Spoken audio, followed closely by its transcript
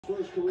All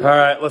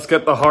right, let's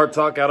get the hard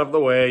talk out of the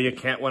way. You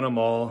can't win them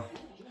all.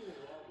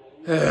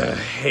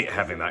 Hate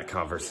having that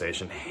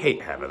conversation.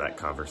 Hate having that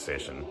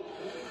conversation.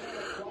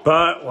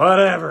 But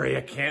whatever,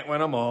 you can't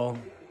win them all.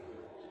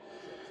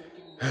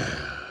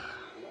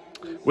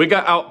 We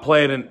got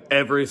outplayed in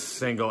every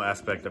single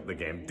aspect of the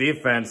game.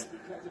 Defense,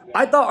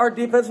 I thought our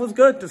defense was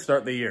good to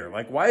start the year.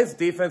 Like, why is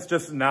defense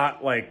just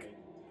not like...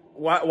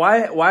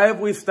 Why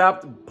have we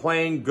stopped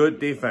playing good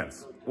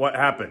defense? What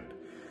happened?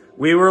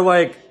 We were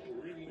like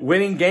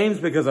winning games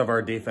because of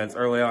our defense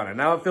early on, and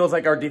now it feels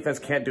like our defense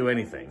can't do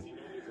anything.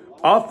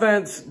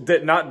 Offense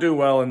did not do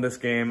well in this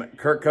game.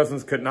 Kirk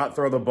Cousins could not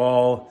throw the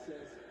ball,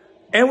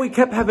 and we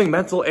kept having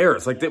mental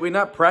errors. Like, did we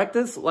not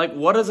practice? Like,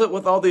 what is it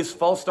with all these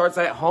false starts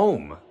at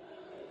home?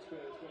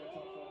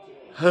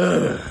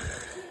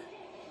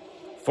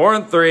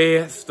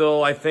 4-3,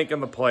 still, I think,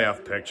 in the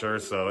playoff picture,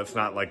 so it's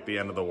not like the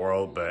end of the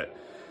world, but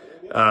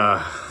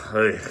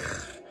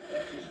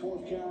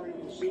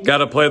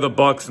gotta play the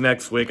Bucs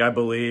next week, I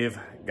believe.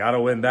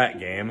 Gotta win that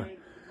game.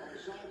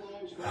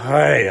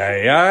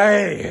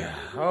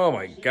 Oh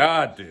my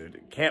God, dude.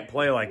 Can't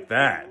play like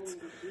that.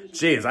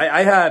 Jeez,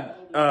 I had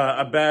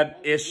a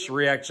bad-ish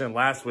reaction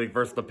last week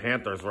versus the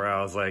Panthers where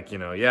I was like, you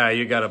know, yeah,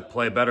 you gotta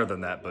play better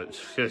than that, but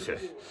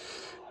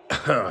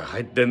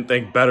I didn't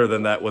think better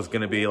than that was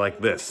gonna be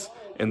like this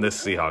in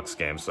this Seahawks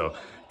game, so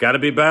gotta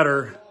be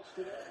better.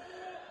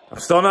 I'm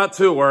still not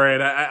too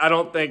worried. I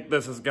don't think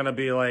this is going to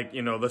be like,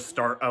 you know, the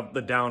start of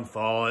the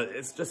downfall.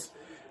 It's just,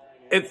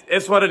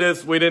 it's what it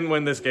is. We didn't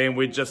win this game.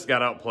 We just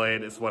got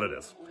outplayed. It's what it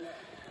is.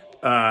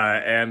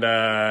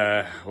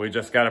 We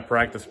just got to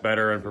practice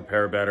better and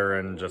prepare better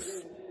and just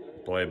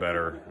play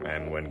better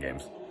and win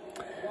games.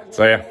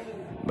 So, yeah,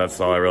 that's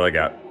all I really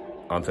got.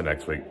 On to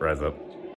next week. Rise up.